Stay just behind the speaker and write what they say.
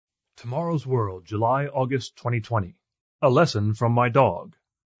Tomorrow's World, July-August 2020. A Lesson from My Dog.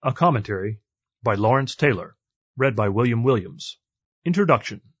 A commentary by Lawrence Taylor. Read by William Williams.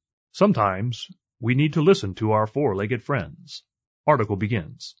 Introduction. Sometimes we need to listen to our four-legged friends. Article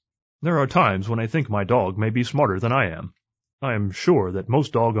begins. There are times when I think my dog may be smarter than I am. I am sure that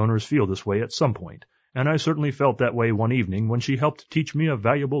most dog owners feel this way at some point, and I certainly felt that way one evening when she helped teach me a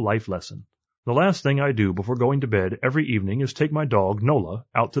valuable life lesson. The last thing I do before going to bed every evening is take my dog, Nola,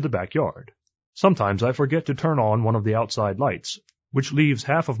 out to the backyard. Sometimes I forget to turn on one of the outside lights, which leaves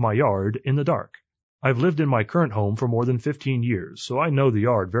half of my yard in the dark. I've lived in my current home for more than 15 years, so I know the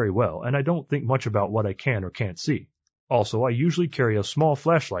yard very well, and I don't think much about what I can or can't see. Also, I usually carry a small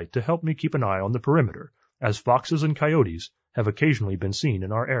flashlight to help me keep an eye on the perimeter, as foxes and coyotes have occasionally been seen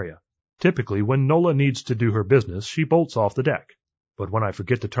in our area. Typically, when Nola needs to do her business, she bolts off the deck. But when I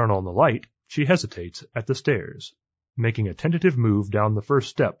forget to turn on the light, she hesitates at the stairs, making a tentative move down the first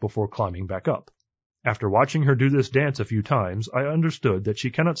step before climbing back up. After watching her do this dance a few times, I understood that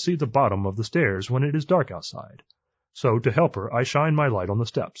she cannot see the bottom of the stairs when it is dark outside. So, to help her, I shine my light on the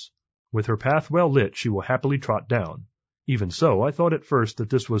steps. With her path well lit, she will happily trot down. Even so, I thought at first that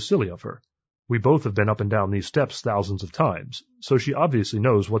this was silly of her. We both have been up and down these steps thousands of times, so she obviously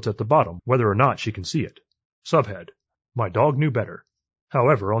knows what's at the bottom, whether or not she can see it. Subhead. My dog knew better.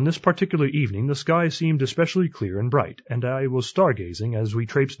 However, on this particular evening the sky seemed especially clear and bright, and I was stargazing as we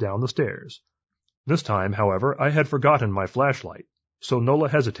traipsed down the stairs. This time, however, I had forgotten my flashlight, so Nola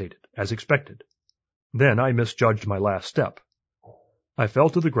hesitated, as expected. Then I misjudged my last step. I fell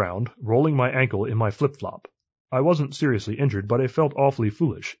to the ground, rolling my ankle in my flip-flop. I wasn't seriously injured, but I felt awfully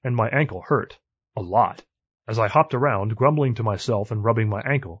foolish, and my ankle hurt. A lot. As I hopped around, grumbling to myself and rubbing my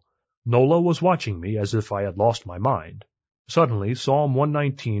ankle, Nola was watching me as if I had lost my mind. Suddenly, Psalm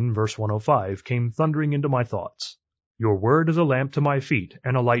 119, verse 105, came thundering into my thoughts. Your word is a lamp to my feet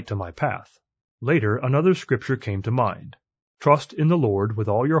and a light to my path. Later, another scripture came to mind. Trust in the Lord with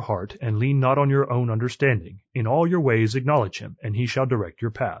all your heart, and lean not on your own understanding. In all your ways acknowledge him, and he shall direct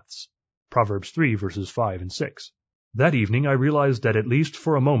your paths. Proverbs 3, verses 5 and 6. That evening I realized that at least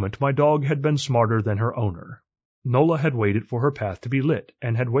for a moment my dog had been smarter than her owner. Nola had waited for her path to be lit,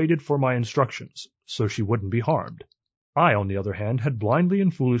 and had waited for my instructions, so she wouldn't be harmed. I, on the other hand, had blindly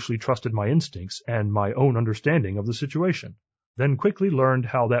and foolishly trusted my instincts and my own understanding of the situation, then quickly learned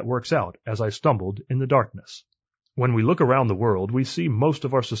how that works out as I stumbled in the darkness. When we look around the world, we see most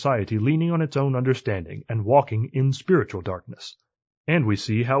of our society leaning on its own understanding and walking in spiritual darkness, and we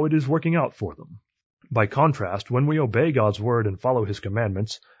see how it is working out for them. By contrast, when we obey God's word and follow his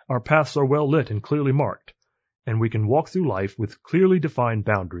commandments, our paths are well lit and clearly marked, and we can walk through life with clearly defined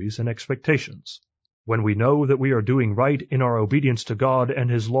boundaries and expectations. When we know that we are doing right in our obedience to God and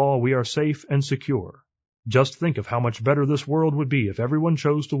his law, we are safe and secure. Just think of how much better this world would be if everyone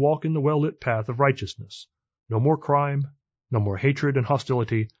chose to walk in the well-lit path of righteousness. No more crime, no more hatred and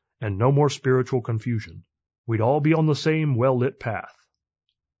hostility, and no more spiritual confusion. We'd all be on the same well-lit path.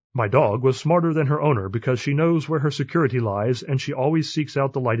 My dog was smarter than her owner because she knows where her security lies, and she always seeks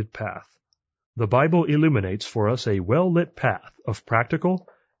out the lighted path. The Bible illuminates for us a well-lit path of practical,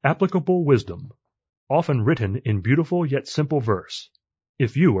 applicable wisdom, often written in beautiful yet simple verse.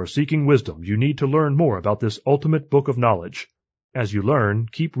 If you are seeking wisdom, you need to learn more about this ultimate book of knowledge. As you learn,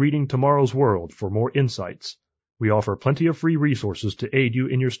 keep reading Tomorrow's World for more insights. We offer plenty of free resources to aid you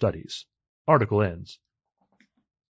in your studies. Article ends.